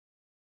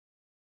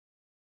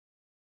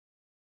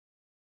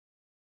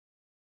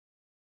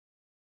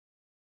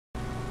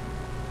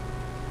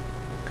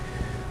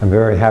I'm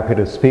very happy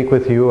to speak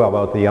with you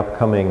about the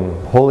upcoming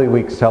Holy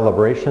Week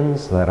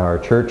celebrations that our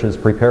church is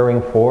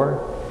preparing for.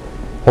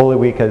 Holy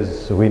Week,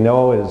 as we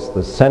know, is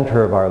the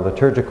center of our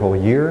liturgical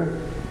year.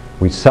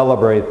 We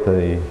celebrate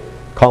the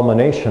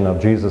culmination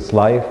of Jesus'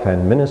 life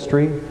and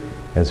ministry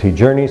as he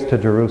journeys to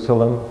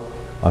Jerusalem,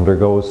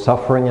 undergoes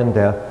suffering and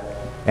death,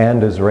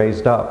 and is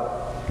raised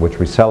up, which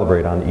we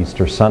celebrate on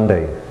Easter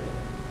Sunday.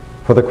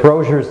 For the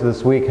Crosiers,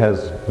 this week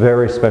has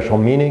very special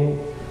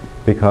meaning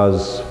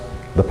because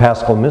the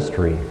Paschal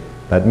mystery,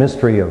 that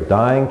mystery of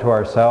dying to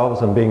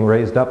ourselves and being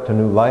raised up to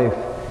new life,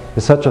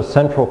 is such a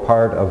central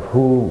part of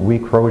who we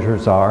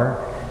Crosiers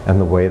are and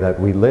the way that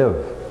we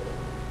live.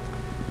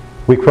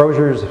 We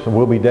Crosiers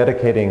will be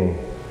dedicating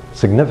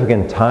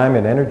significant time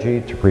and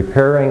energy to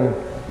preparing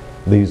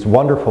these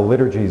wonderful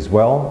liturgies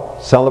well,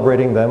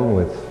 celebrating them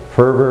with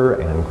fervor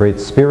and great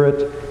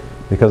spirit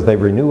because they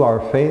renew our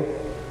faith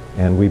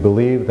and we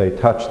believe they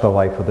touch the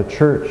life of the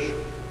church.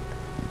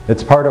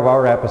 It's part of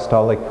our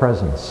apostolic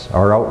presence,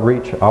 our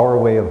outreach, our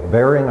way of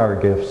bearing our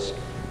gifts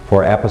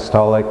for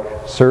apostolic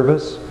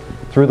service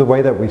through the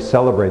way that we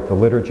celebrate the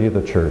liturgy of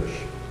the church.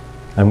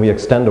 And we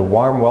extend a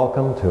warm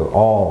welcome to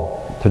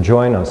all to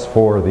join us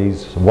for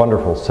these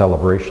wonderful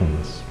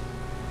celebrations.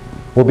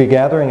 We'll be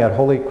gathering at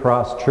Holy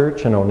Cross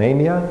Church in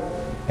Onamia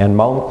and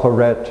Mount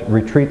Claret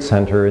Retreat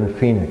Center in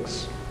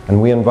Phoenix.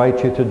 And we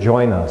invite you to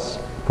join us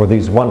for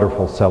these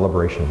wonderful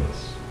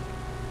celebrations.